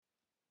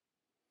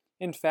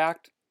In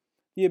fact,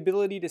 the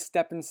ability to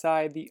step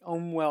inside the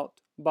Umwelt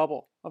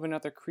bubble of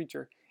another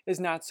creature is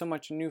not so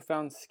much a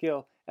newfound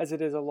skill as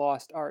it is a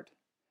lost art.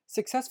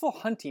 Successful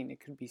hunting, it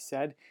could be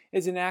said,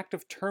 is an act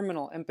of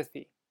terminal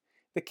empathy.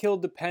 The kill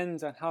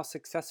depends on how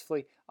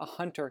successfully a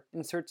hunter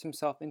inserts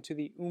himself into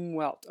the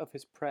Umwelt of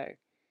his prey,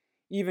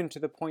 even to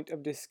the point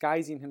of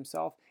disguising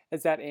himself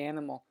as that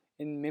animal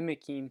and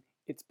mimicking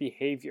its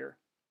behavior.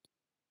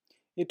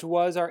 It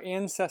was our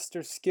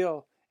ancestors'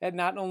 skill at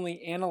not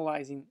only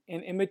analyzing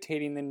and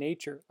imitating the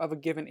nature of a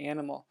given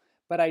animal,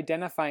 but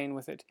identifying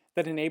with it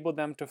that enabled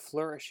them to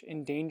flourish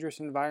in dangerous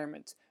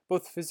environments,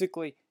 both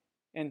physically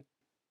and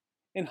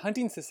in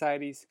hunting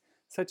societies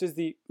such as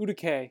the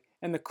Uruke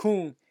and the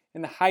Kung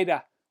and the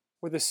Haida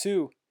or the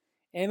Sioux.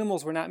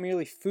 Animals were not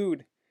merely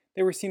food,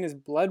 they were seen as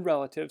blood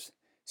relatives,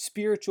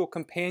 spiritual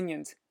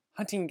companions,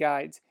 hunting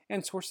guides,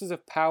 and sources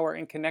of power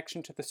and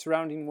connection to the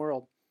surrounding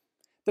world.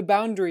 The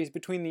boundaries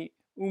between the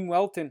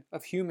Umwelten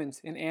of humans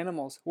and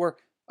animals were,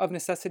 of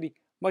necessity,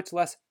 much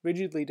less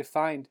rigidly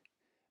defined.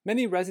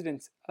 Many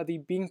residents of the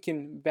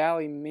Binkin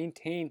Valley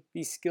maintain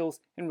these skills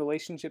and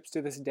relationships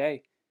to this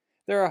day.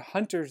 There are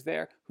hunters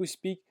there who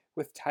speak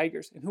with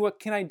tigers and who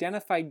can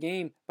identify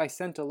game by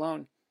scent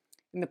alone.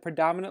 In the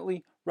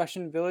predominantly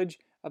Russian village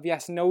of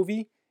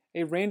Yasnovi,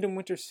 a random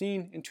winter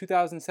scene in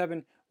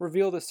 2007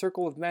 revealed a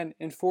circle of men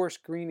in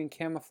forest green and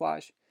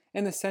camouflage,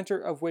 in the center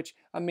of which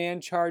a man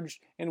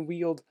charged and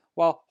wheeled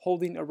while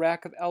holding a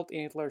rack of elk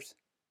antlers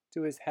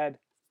to his head.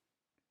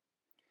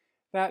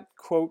 That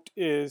quote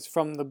is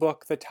from the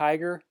book The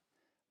Tiger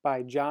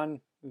by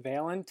John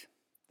Vaillant.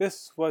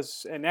 This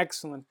was an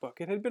excellent book.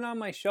 It had been on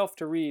my shelf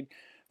to read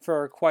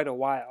for quite a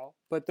while,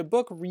 but the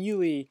book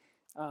really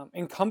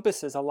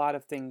encompasses a lot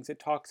of things. It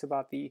talks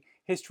about the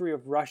history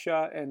of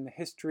Russia and the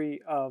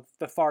history of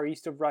the Far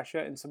East of Russia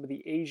and some of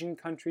the Asian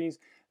countries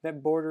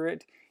that border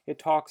it. It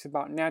talks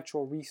about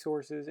natural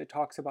resources. It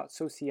talks about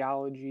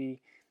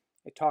sociology.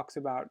 It talks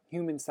about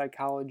human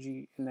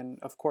psychology, and then,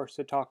 of course,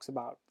 it talks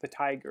about the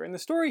tiger. And the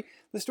story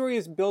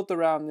is built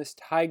around this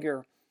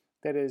tiger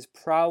that is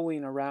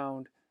prowling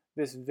around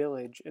this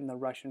village in the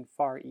Russian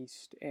Far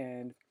East,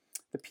 and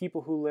the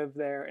people who live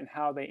there, and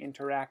how they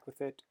interact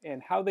with it,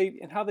 and how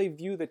they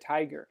view the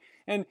tiger.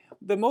 And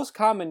the most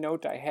common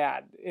note I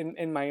had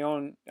in my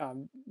own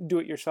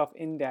do-it-yourself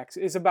index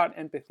is about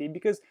empathy,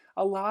 because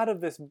a lot of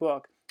this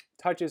book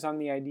touches on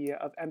the idea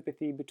of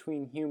empathy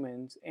between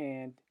humans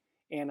and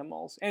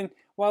animals. And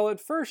while at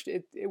first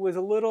it was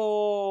a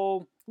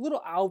little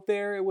out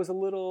there, it was a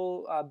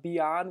little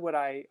beyond what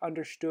I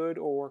understood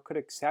or could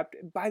accept,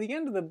 by the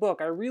end of the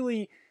book, I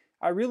really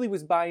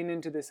was buying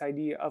into this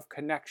idea of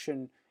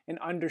connection and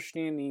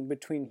understanding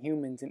between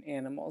humans and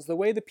animals. The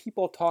way the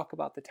people talk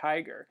about the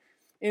tiger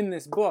in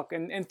this book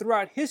and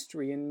throughout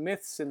history and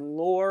myths and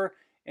lore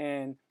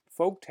and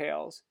folk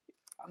tales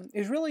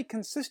is really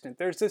consistent.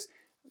 There's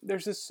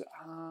this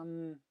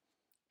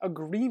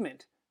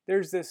agreement.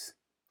 There's this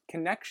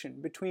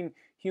connection between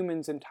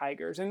humans and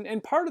tigers.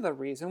 And part of the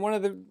reason, one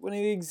of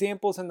the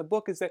examples in the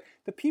book, is that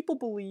the people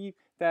believe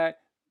that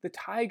the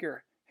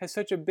tiger has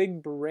such a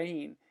big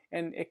brain,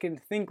 and it can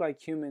think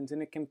like humans,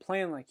 and it can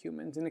plan like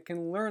humans, and it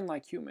can learn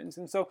like humans.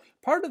 And so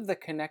part of the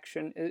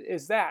connection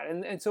is that.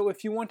 And so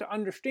if you want to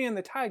understand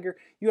the tiger,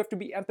 you have to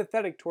be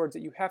empathetic towards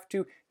it. You have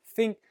to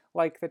think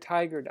like the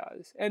tiger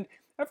does. And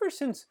ever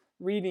since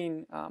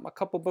reading a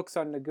couple books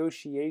on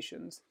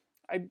negotiations,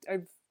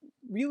 I've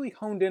really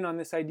honed in on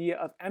this idea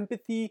of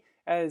empathy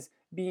as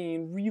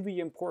being really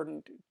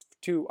important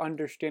to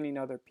understanding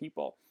other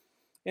people.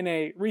 In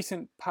a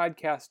recent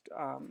podcast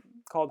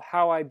called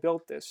How I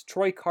Built This,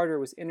 Troy Carter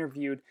was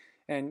interviewed,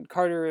 and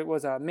Carter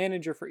was a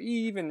manager for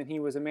Eve, and then he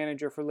was a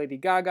manager for Lady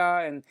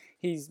Gaga, and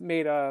he's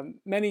made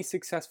many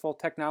successful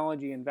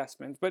technology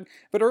investments. But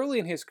early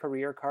in his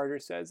career, Carter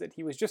says that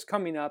he was just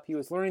coming up, he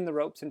was learning the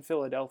ropes in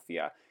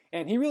Philadelphia,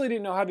 and he really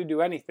didn't know how to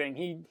do anything.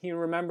 He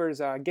remembers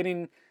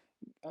getting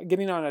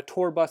on a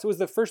tour bus. It was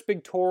the first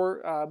big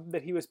tour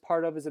that he was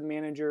part of as a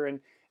manager,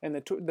 and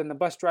then the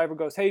bus driver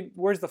goes, "Hey,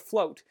 where's the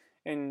float?"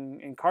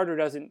 And Carter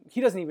doesn't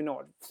even know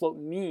what float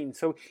means.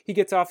 So he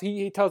gets off.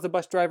 He tells the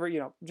bus driver,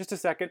 just a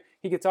second.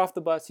 He gets off the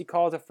bus. He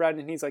calls a friend,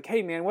 and he's like,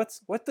 "Hey man,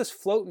 what does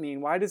float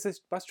mean? Why does this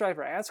bus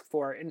driver ask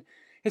for it?" And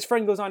his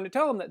friend goes on to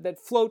tell him that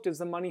float is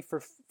the money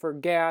for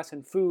gas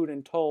and food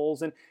and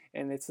tolls, and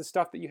it's the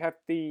stuff that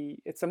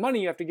it's the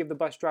money you have to give the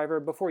bus driver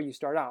before you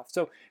start off.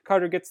 So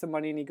Carter gets the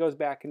money, and he goes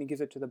back and he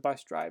gives it to the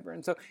bus driver.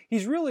 And so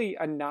he's really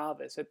a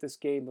novice at this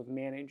game of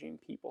managing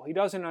people. He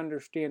doesn't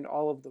understand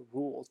all of the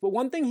rules. But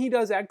one thing he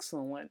does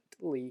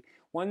excellently,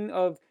 one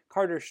of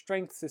Carter's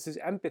strengths, is his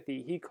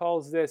empathy. He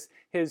calls this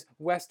his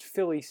West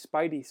Philly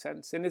spidey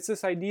sense. And it's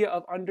this idea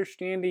of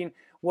understanding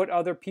what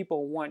other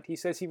people want. He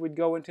says he would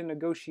go into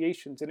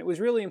negotiations, and it was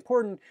really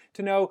important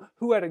to know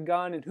who had a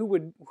gun and who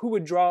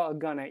would draw a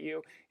gun at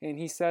you. And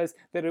he says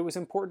that it was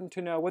important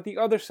to know what the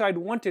other side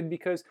wanted,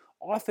 because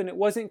often it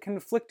wasn't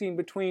conflicting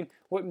between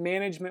what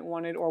management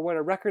wanted or what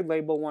a record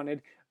label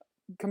wanted,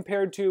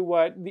 compared to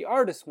what the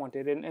artist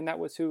wanted, and that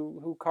was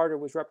who Carter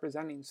was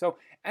representing. So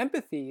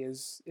empathy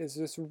is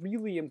this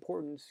really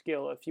important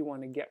skill if you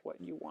want to get what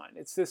you want.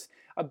 It's this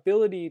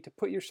ability to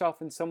put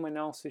yourself in someone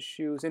else's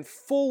shoes and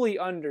fully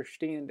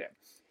understand it.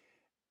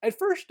 At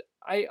first,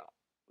 I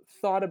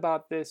thought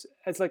about this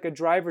as like a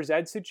driver's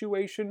ed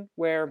situation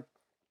where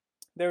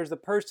there's the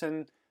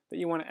person that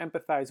you want to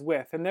empathize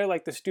with, and they're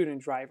like the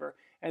student driver,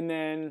 and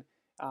then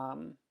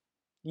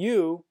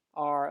you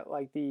are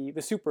like the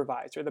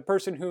supervisor, the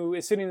person who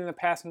is sitting in the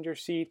passenger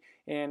seat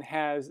and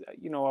has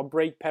a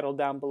brake pedal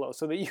down below,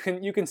 so that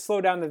you can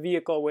slow down the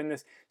vehicle when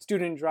this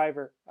student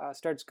driver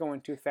starts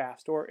going too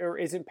fast or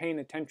isn't paying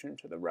attention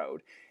to the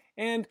road.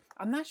 And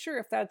I'm not sure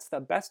if that's the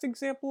best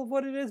example of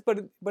what it is,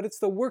 but it's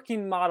the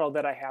working model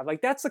that I have.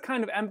 Like, that's the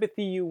kind of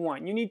empathy you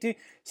want. You need to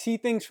see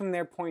things from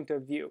their point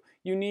of view.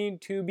 You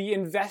need to be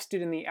invested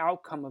in the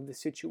outcome of the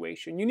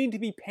situation. You need to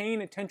be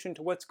paying attention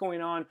to what's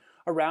going on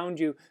around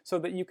you so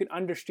that you can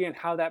understand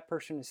how that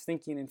person is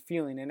thinking and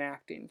feeling and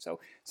acting.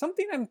 So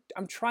something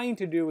I'm trying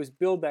to do is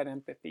build that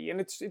empathy, and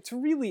it's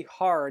really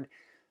hard.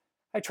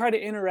 I try to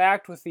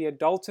interact with the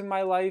adults in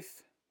my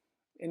life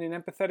in an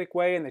empathetic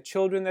way and the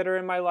children that are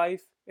in my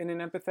life in an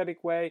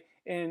empathetic way,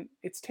 and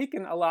it's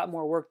taken a lot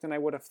more work than I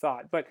would have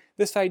thought. But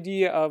this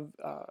idea of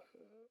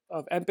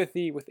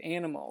empathy with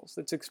animals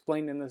that's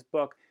explained in this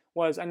book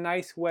was a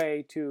nice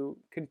way to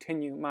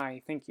continue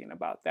my thinking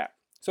about that.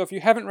 So if you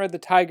haven't read The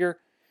Tiger,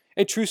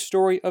 A True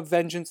Story of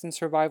Vengeance and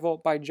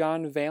Survival by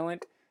John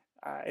Vaillant,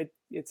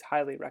 it's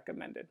highly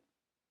recommended.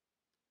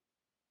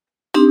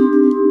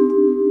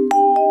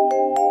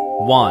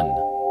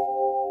 1.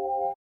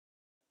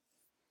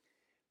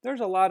 There's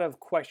a lot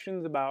of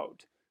questions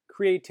about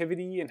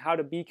creativity and how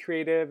to be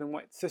creative and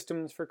what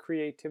systems for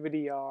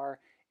creativity are.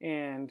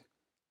 And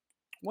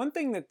one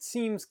thing that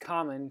seems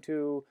common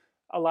to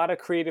a lot of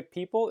creative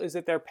people is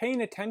that they're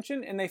paying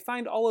attention and they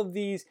find all of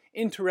these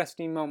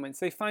interesting moments.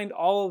 They find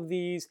all of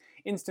these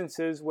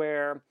instances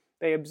where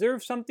they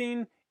observe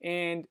something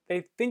and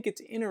they think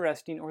it's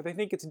interesting or they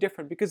think it's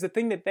different because the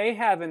thing that they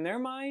have in their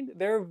mind,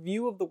 their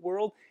view of the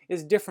world,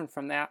 is different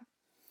from that.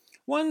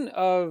 One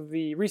of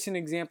the recent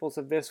examples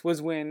of this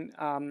was when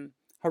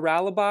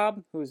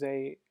Haralabob, who's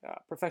a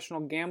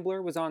professional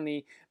gambler, was on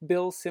the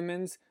Bill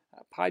Simmons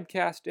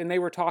podcast, and they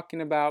were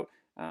talking about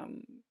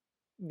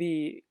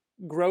the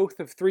growth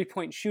of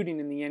three-point shooting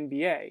in the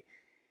NBA.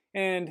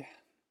 And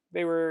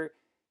they were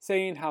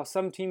saying how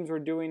some teams were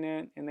doing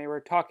it, and they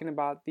were talking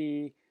about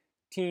the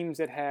teams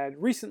that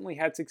had recently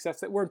had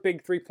success that weren't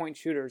big three-point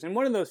shooters. And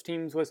one of those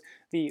teams was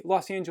the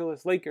Los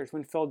Angeles Lakers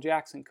when Phil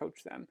Jackson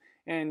coached them.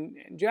 And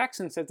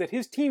Jackson said that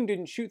his team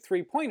didn't shoot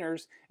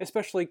three-pointers,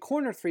 especially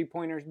corner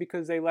three-pointers,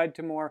 because they led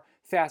to more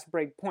fast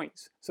break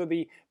points. So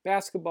the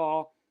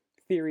basketball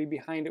theory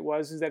behind it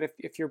was that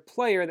if your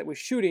player that was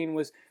shooting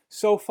was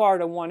so far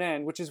to one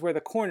end, which is where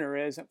the corner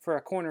is for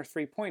a corner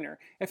three-pointer,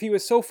 if he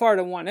was so far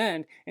to one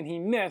end and he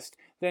missed,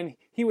 then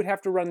he would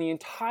have to run the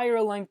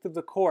entire length of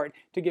the court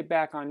to get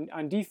back on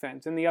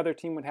defense, and the other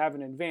team would have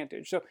an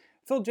advantage. So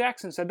Phil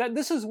Jackson said that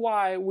this is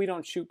why we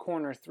don't shoot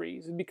corner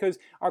threes, because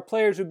our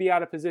players would be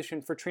out of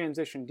position for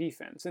transition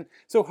defense. And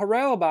so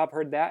Haralabob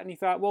heard that, and he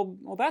thought, well,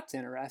 that's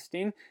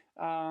interesting.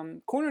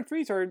 Corner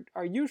threes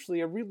are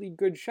usually a really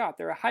good shot.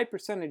 They're a high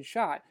percentage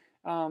shot.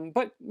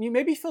 But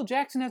maybe Phil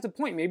Jackson has a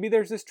point. Maybe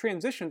there's this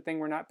transition thing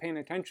we're not paying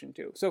attention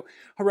to. So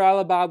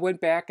Haralabob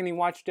went back and he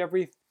watched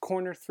every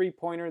corner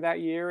three-pointer that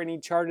year, and he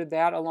charted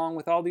that along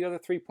with all the other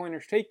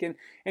three-pointers taken,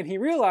 and he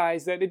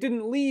realized that it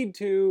didn't lead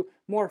to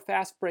more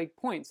fast break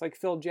points like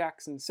Phil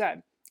Jackson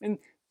said. And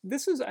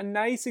this is a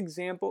nice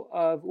example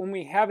of when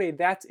we have a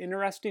that's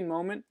interesting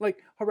moment. Like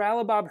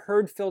Haralabob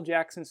heard Phil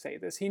Jackson say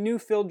this. He knew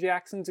Phil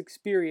Jackson's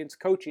experience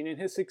coaching and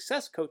his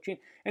success coaching,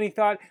 and he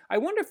thought, I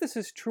wonder if this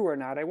is true or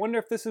not. I wonder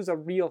if this is a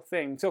real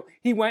thing. So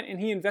he went and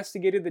he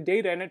investigated the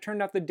data, and it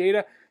turned out the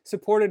data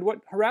supported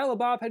what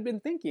Haralabob had been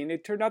thinking.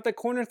 It turned out that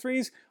corner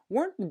threes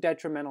weren't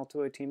detrimental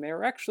to a team. They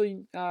were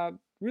actually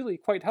really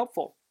quite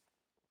helpful.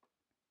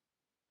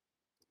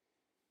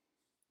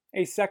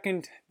 A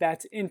second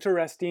that's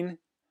interesting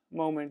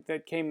moment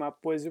that came up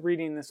was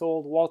reading this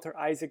old Walter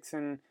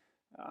Isaacson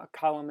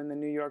column in the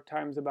New York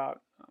Times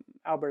about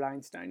Albert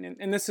Einstein.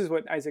 And this is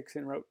what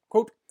Isaacson wrote,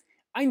 quote,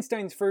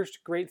 Einstein's first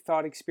great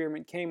thought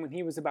experiment came when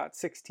he was about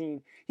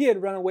 16. He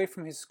had run away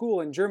from his school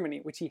in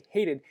Germany, which he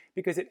hated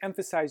because it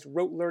emphasized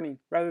rote learning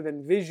rather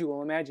than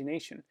visual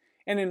imagination,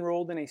 and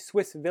enrolled in a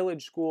Swiss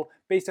village school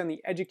based on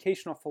the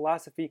educational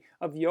philosophy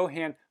of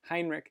Johann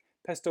Heinrich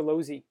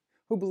Pestalozzi,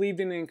 who believed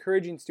in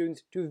encouraging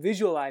students to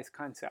visualize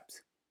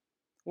concepts.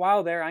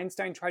 While there,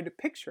 Einstein tried to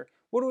picture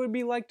what it would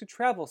be like to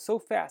travel so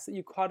fast that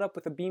you caught up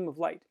with a beam of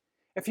light.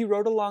 If he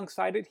rode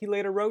alongside it, he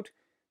later wrote,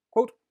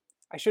 quote,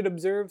 I should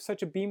observe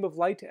such a beam of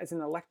light as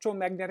an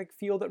electromagnetic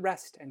field at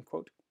rest, end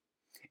quote.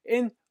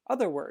 In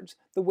other words,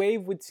 the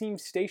wave would seem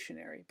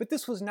stationary, but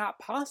this was not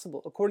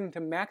possible according to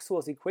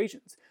Maxwell's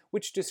equations,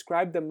 which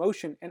describe the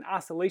motion and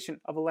oscillation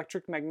of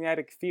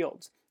electromagnetic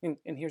fields. And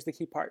here's the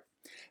key part.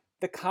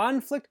 The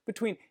conflict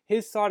between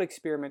his thought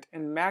experiment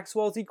and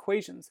Maxwell's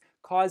equations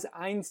caused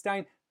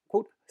Einstein,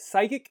 quote,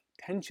 psychic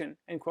tension,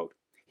 end quote.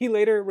 He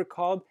later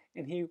recalled,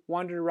 and he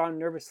wandered around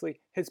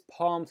nervously, his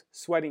palms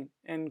sweating,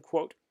 end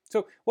quote.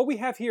 So what we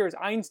have here is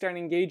Einstein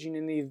engaging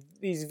in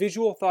these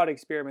visual thought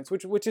experiments,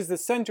 which is the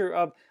center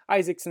of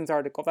Isaacson's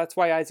article. That's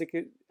why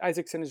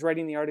Isaacson is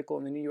writing the article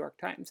in the New York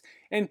Times.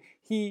 And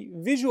he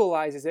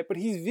visualizes it, but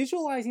he's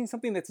visualizing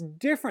something that's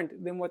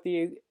different than what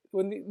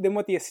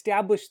the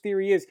established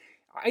theory is.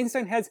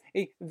 Einstein has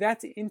a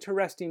 "that's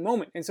interesting"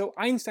 moment, and so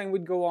Einstein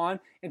would go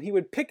on and he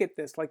would pick at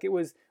this like it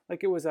was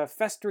a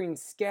festering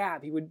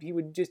scab. He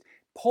would just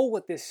pull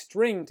at this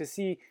string to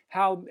see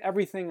how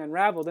everything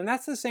unraveled, and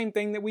that's the same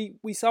thing that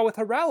we saw with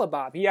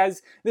Haralabob. He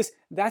has this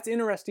 "that's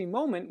interesting"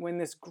 moment when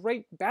this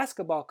great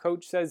basketball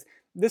coach says,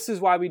 "This is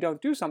why we don't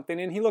do something,"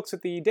 and he looks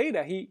at the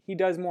data. He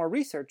does more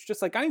research,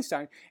 just like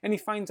Einstein, and he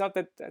finds out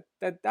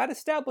that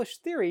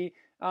established theory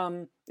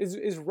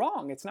is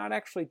wrong. It's not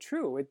actually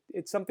true.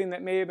 It's something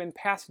that may have been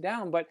passed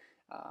down, but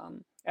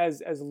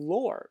as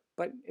lore,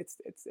 but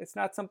it's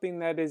not something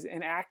that is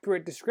an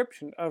accurate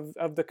description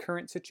of the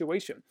current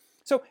situation.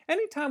 So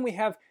anytime we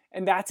have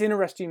 "and that's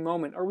interesting"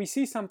 moment, or we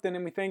see something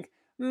and we think,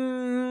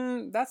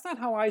 that's not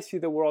how I see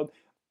the world,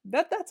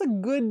 that's a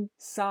good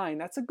sign.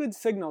 That's a good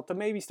signal to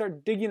maybe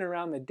start digging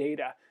around the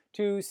data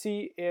to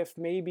see if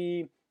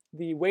maybe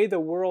the way the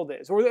world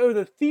is, or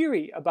the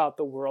theory about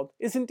the world,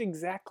 isn't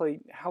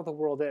exactly how the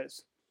world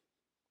is.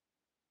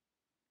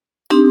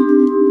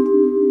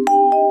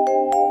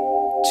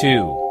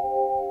 2.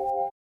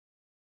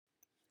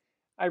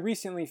 I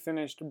recently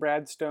finished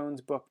Brad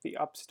Stone's book, The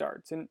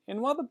Upstarts, and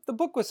while the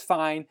book was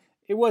fine,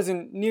 it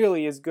wasn't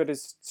nearly as good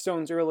as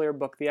Stone's earlier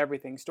book, The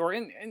Everything Store,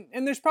 and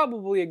there's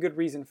probably a good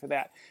reason for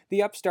that.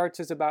 The Upstarts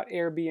is about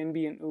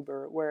Airbnb and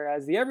Uber,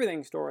 whereas The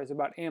Everything Store is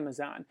about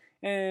Amazon.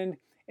 And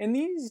in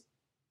these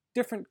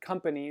different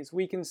companies,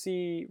 we can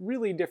see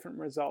really different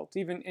results,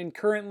 even in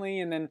currently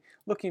and then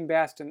looking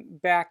back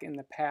in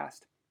the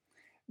past.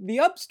 The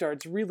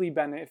upstarts really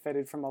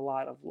benefited from a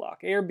lot of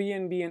luck.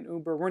 Airbnb and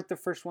Uber weren't the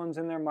first ones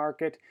in their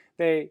market.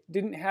 They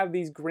didn't have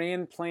these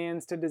grand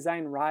plans to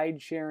design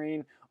ride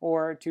sharing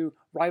or to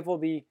rival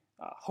the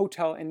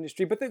hotel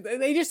industry, but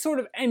they just sort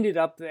of ended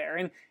up there.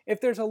 And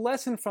if there's a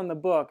lesson from the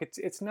book,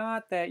 it's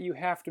not that you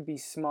have to be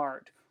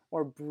smart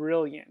or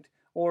brilliant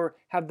or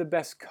have the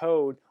best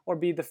code or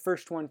be the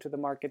first one to the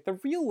market. The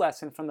real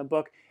lesson from the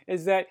book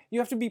is that you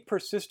have to be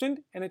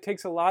persistent, and it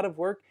takes a lot of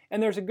work,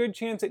 and there's a good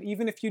chance that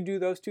even if you do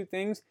those two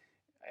things,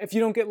 if you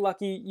don't get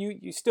lucky,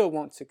 you still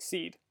won't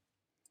succeed.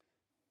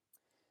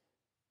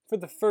 For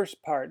the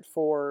first part,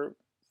 for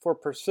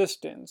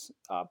persistence,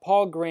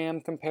 Paul Graham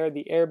compared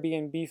the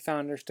Airbnb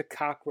founders to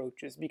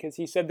cockroaches because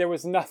he said there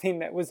was nothing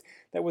that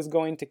was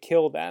going to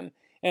kill them.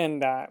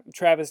 And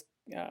Travis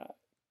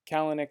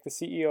Kalanick, the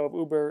CEO of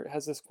Uber,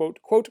 has this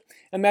quote,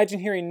 "Imagine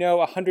hearing no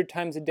 100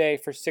 times a day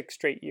for 6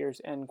 straight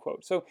years," end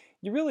quote. So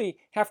you really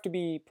have to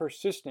be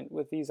persistent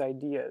with these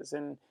ideas,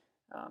 and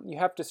you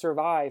have to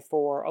survive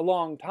for a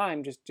long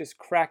time just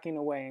cracking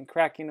away and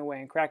cracking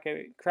away and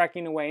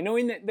cracking away,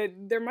 knowing that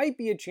there might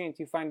be a chance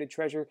you find a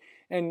treasure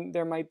and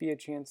there might be a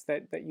chance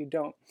that you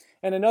don't.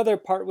 And another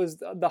part was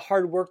the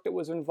hard work that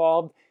was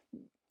involved.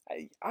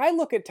 I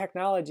look at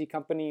technology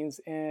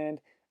companies,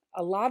 and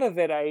a lot of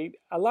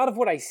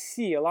what I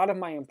see, a lot of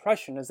my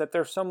impression is that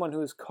there's someone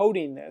who's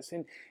coding this,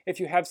 and if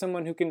you have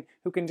someone who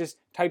can just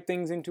type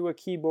things into a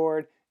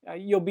keyboard,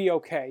 you'll be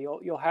okay.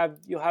 You'll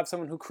have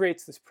someone who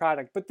creates this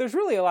product. But there's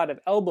really a lot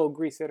of elbow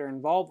grease that are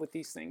involved with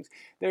these things.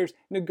 There's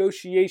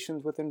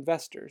negotiations with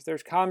investors.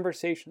 There's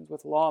conversations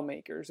with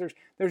lawmakers.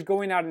 There's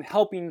going out and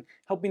helping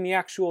the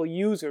actual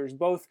users,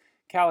 both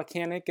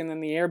Kalanick and then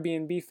the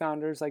Airbnb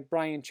founders like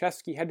Brian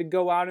Chesky had to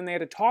go out and they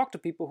had to talk to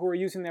people who were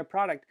using their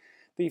product.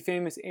 The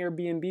famous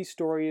Airbnb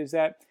story is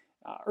that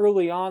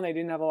early on they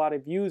didn't have a lot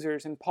of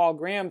users, and Paul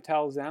Graham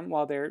tells them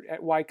while they're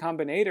at Y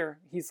Combinator,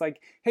 he's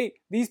like, "Hey,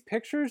 these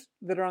pictures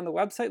that are on the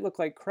website look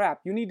like crap.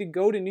 You need to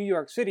go to New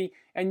York City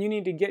and you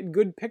need to get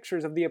good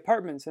pictures of the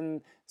apartments."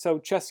 And so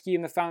Chesky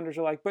and the founders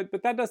are like, but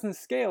that doesn't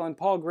scale. And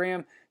Paul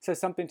Graham says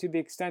something to the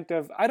extent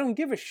of, "I don't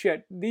give a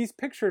shit. These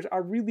pictures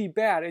are really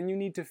bad and you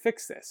need to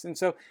fix this." And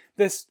so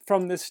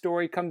from this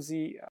story comes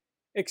the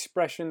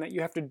expression that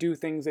you have to do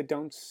things that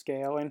don't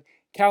scale. And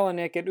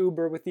Kalanick at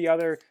Uber with the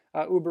other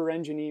Uber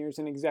engineers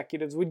and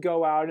executives would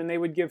go out and they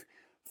would give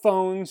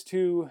phones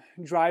to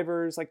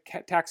drivers, like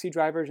taxi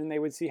drivers, and they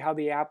would see how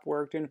the app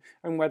worked and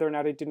whether or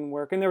not it didn't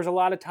work. And there was a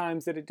lot of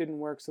times that it didn't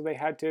work, so they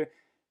had to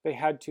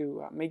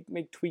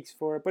make tweaks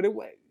for it. But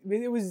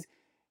it was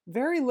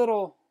very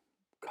little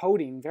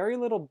coding, very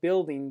little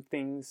building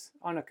things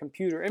on a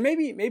computer. And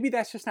maybe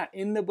that's just not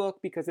in the book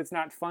because it's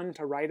not fun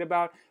to write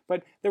about,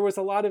 but there was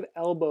a lot of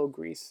elbow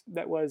grease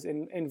that was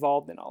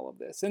involved in all of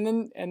this. And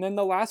then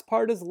the last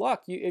part is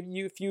luck.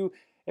 If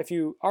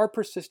you are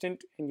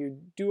persistent and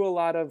you do a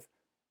lot of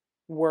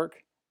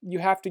work, you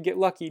have to get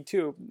lucky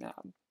too.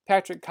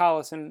 Patrick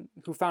Collison,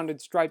 who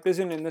founded Stripe,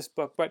 isn't in this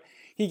book, but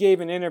he gave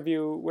an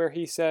interview where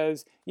he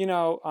says,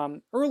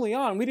 early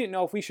on, we didn't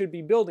know if we should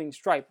be building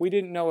Stripe. We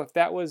didn't know if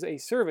that was a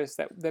service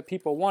that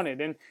people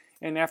wanted.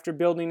 And after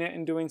building it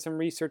and doing some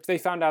research, they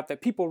found out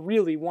that people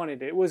really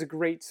wanted it. It was a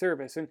great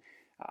service. And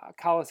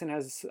Collison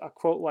has a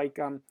quote like,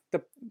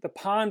 the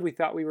pond we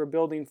thought we were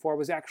building for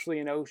was actually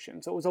an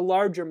ocean. So it was a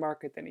larger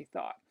market than he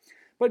thought.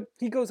 But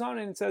he goes on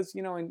and says,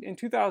 in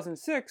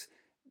 2006,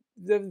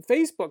 the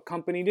Facebook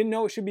company didn't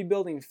know it should be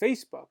building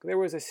Facebook. There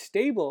was a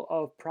stable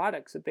of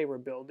products that they were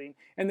building,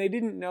 and they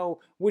didn't know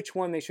which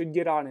one they should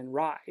get on and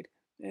ride.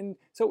 And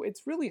so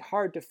it's really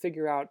hard to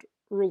figure out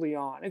early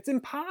on. It's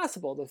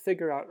impossible to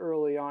figure out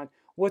early on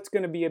what's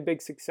going to be a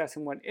big success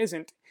and what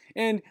isn't.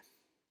 And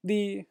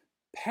the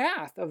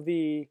path of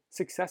the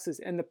successes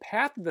and the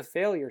path of the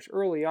failures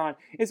early on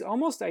is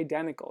almost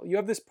identical. You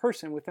have this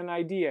person with an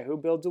idea who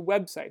builds a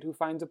website, who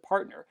finds a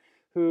partner,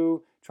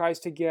 who tries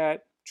to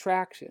get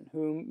traction,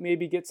 who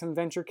maybe gets some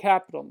venture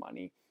capital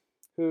money,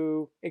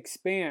 who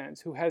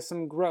expands, who has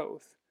some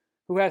growth,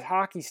 who has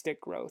hockey stick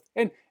growth,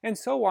 and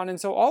so on.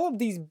 And so all of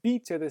these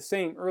beats are the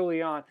same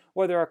early on,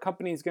 whether our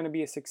company is going to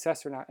be a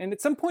success or not. And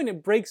at some point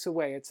it breaks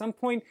away. At some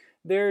point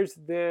there's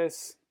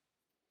this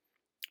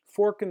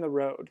fork in the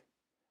road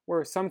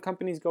where some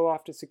companies go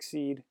off to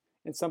succeed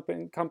and some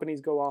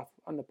companies go off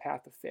on the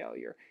path of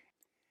failure.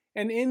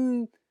 And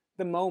in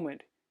the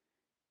moment,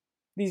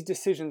 these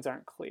decisions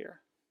aren't clear.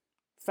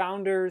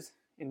 Founders,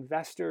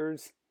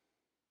 investors,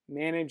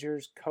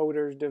 managers,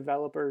 coders,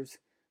 developers,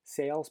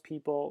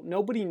 salespeople,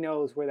 nobody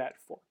knows where that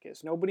fork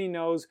is. Nobody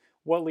knows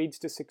what leads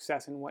to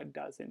success and what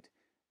doesn't.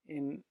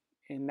 And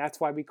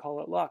that's why we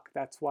call it luck.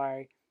 That's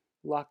why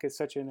luck is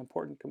such an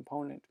important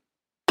component.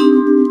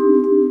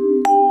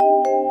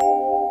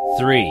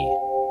 3.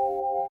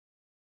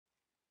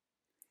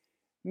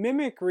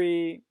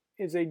 Mimicry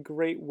is a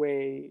great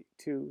way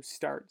to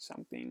start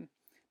something.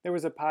 There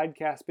was a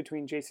podcast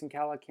between Jason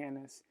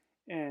Calacanis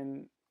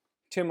and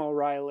Tim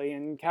O'Reilly,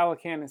 and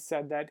Calacanis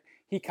said that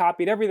he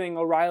copied everything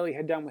O'Reilly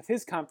had done with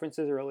his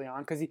conferences early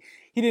on because he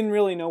didn't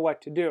really know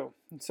what to do.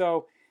 And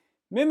so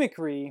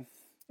mimicry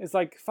is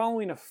like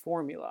following a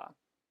formula.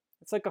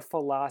 It's like a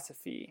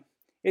philosophy.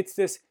 It's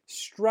this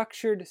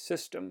structured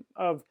system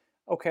of,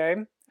 okay,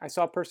 I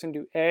saw a person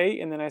do A,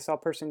 and then I saw a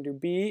person do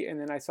B, and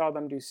then I saw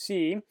them do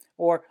C,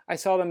 or I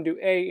saw them do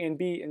A and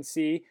B and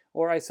C,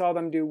 or I saw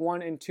them do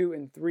 1 and 2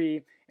 and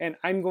 3, and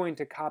I'm going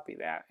to copy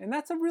that. And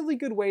that's a really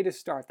good way to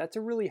start. That's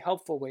a really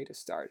helpful way to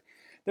start.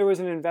 There was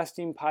an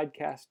investing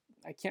podcast,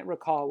 I can't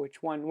recall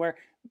which one,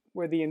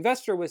 where the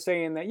investor was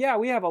saying that, yeah,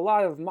 we have a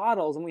lot of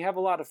models, and we have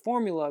a lot of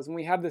formulas, and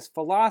we have this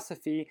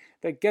philosophy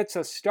that gets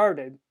us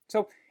started.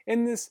 So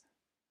in this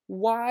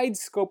wide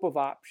scope of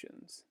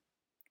options,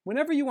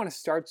 whenever you want to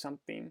start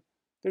something,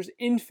 there's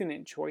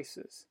infinite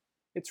choices.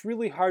 It's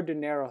really hard to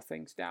narrow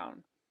things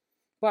down.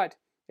 But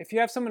if you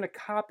have someone to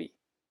copy,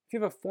 if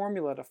you have a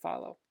formula to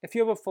follow, if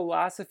you have a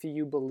philosophy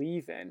you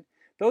believe in,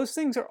 those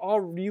things are all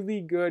really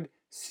good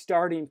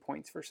starting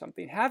points for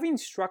something. Having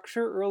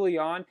structure early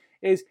on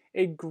is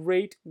a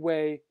great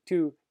way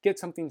to get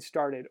something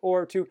started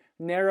or to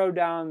narrow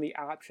down the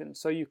options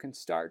so you can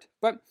start.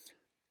 But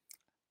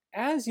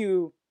as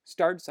you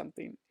start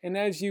something and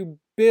as you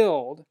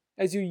build,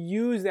 as you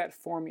use that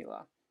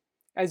formula,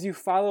 as you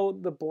follow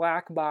the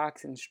black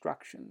box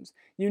instructions,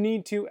 you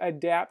need to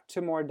adapt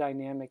to more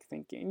dynamic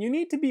thinking. You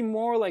need to be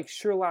more like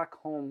Sherlock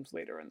Holmes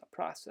later in the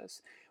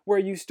process, where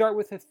you start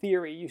with a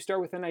theory, you start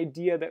with an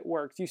idea that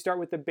works, you start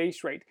with the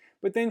base rate,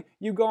 but then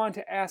you go on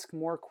to ask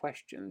more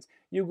questions.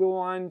 You go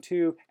on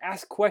to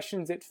ask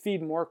questions that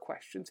feed more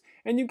questions,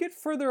 and you get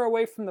further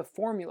away from the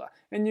formula,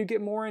 and you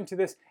get more into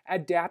this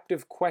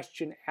adaptive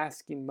question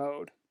asking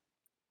mode.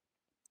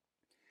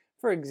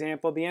 For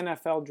example, the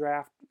NFL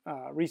draft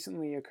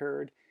recently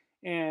occurred,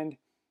 and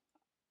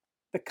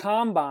the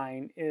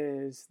combine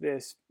is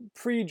this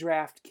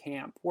pre-draft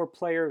camp where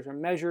players are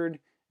measured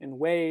and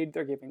weighed,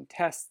 they're given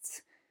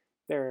tests,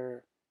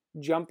 their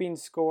jumping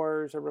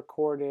scores are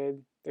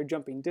recorded, their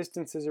jumping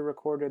distances are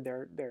recorded,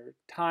 their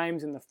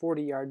times in the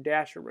 40-yard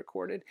dash are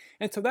recorded.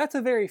 And so that's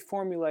a very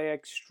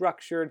formulaic,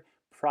 structured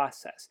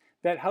process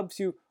that helps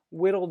you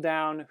whittle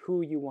down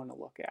who you want to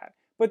look at.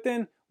 But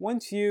then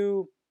once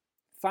you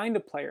find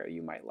a player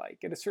you might like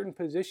at a certain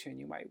position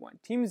you might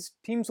want, teams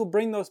will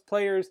bring those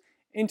players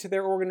into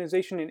their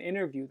organization and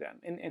interview them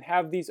and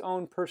have these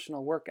own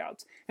personal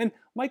workouts. And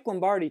Mike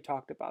Lombardi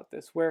talked about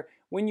this, where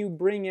when you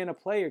bring in a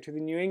player to the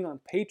New England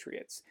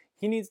Patriots,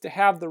 he needs to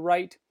have the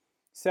right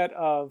set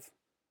of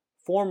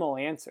formal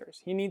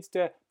answers. He needs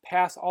to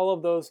pass all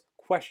of those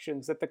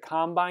questions that the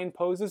combine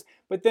poses,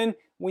 but then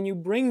when you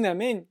bring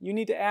them in, you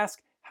need to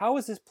ask, how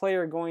is this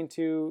player going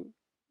to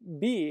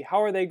be?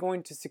 How are they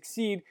going to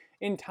succeed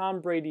in Tom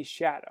Brady's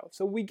shadow?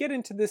 So we get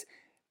into this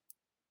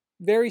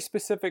very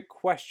specific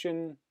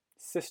question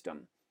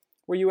system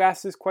where you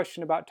ask this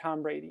question about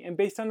Tom Brady, and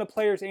based on the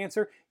player's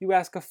answer, you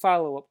ask a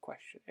follow-up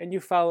question, and you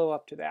follow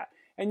up to that.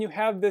 And you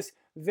have this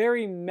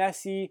very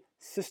messy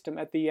system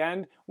at the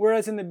end,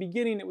 whereas in the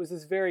beginning it was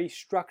this very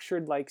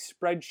structured like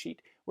spreadsheet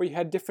where you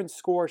had different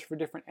scores for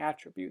different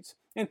attributes.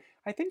 And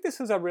I think this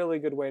is a really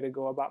good way to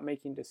go about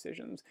making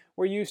decisions,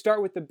 where you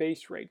start with the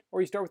base rate,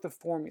 or you start with the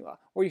formula,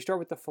 or you start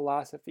with the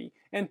philosophy.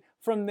 And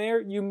from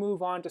there, you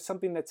move on to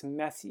something that's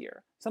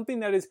messier, something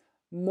that is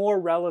more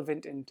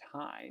relevant in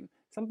time,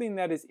 something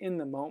that is in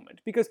the moment.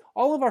 Because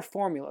all of our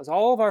formulas,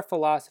 all of our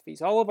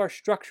philosophies, all of our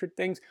structured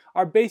things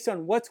are based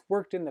on what's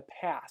worked in the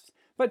past.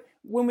 But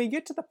when we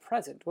get to the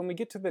present, when we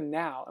get to the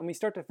now, and we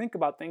start to think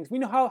about things, we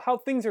know how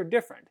things are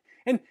different.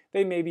 And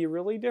they may be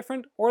really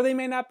different, or they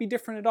may not be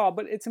different at all,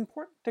 but it's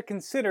important to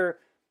consider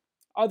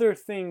other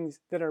things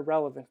that are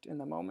relevant in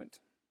the moment.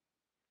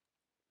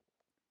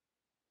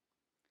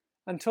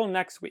 Until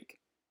next week,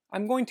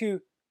 I'm going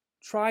to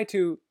try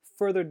to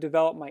further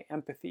develop my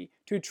empathy,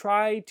 to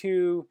try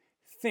to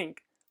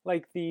think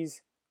like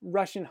these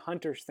Russian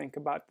hunters think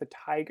about the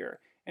tiger,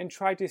 and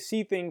try to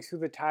see things through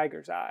the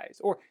tiger's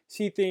eyes, or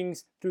see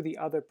things through the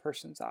other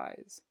person's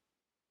eyes.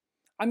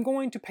 I'm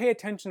going to pay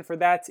attention for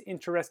that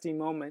interesting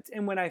moments,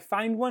 and when I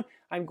find one,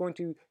 I'm going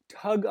to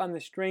tug on the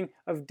string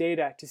of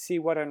data to see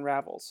what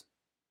unravels.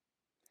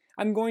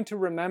 I'm going to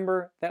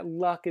remember that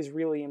luck is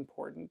really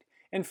important,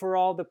 and for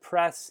all the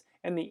press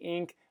and the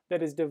ink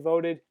that is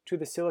devoted to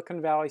the Silicon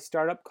Valley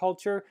startup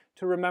culture,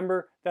 to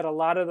remember that a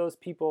lot of those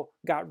people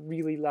got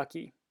really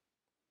lucky.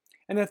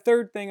 And the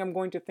third thing I'm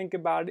going to think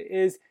about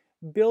is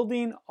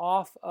building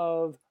off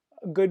of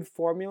a good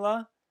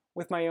formula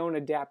with my own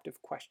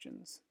adaptive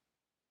questions.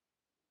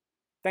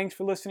 Thanks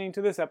for listening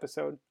to this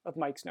episode of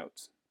Mike's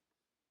Notes.